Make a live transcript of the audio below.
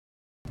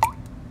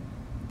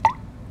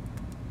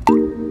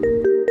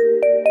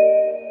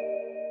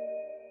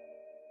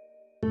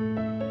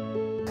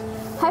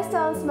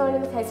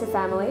Heiser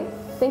family.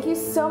 Thank you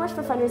so much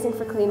for fundraising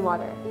for clean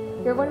water.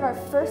 You're one of our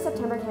first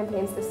September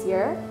campaigns this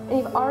year, and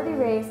you've already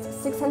raised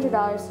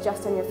 $600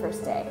 just on your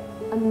first day.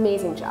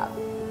 Amazing job.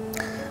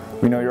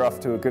 We know you're off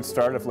to a good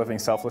start of living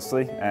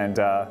selflessly, and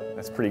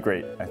that's pretty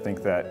great. I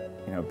think that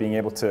being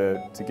able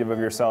to give of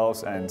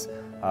yourselves and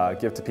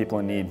give to people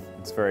in need,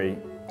 it's a very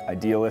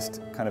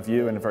idealist kind of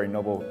view and a very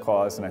noble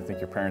cause, and I think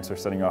your parents are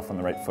setting you off on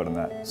the right foot on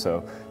that.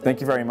 So thank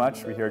you very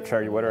much. We here at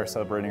Charity Water are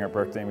celebrating our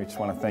birthday, and we just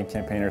want to thank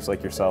campaigners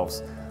like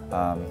yourselves.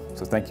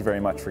 So thank you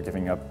very much for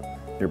giving up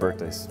your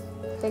birthdays.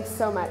 Thanks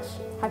so much.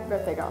 Happy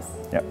birthday, girls.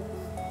 Yep.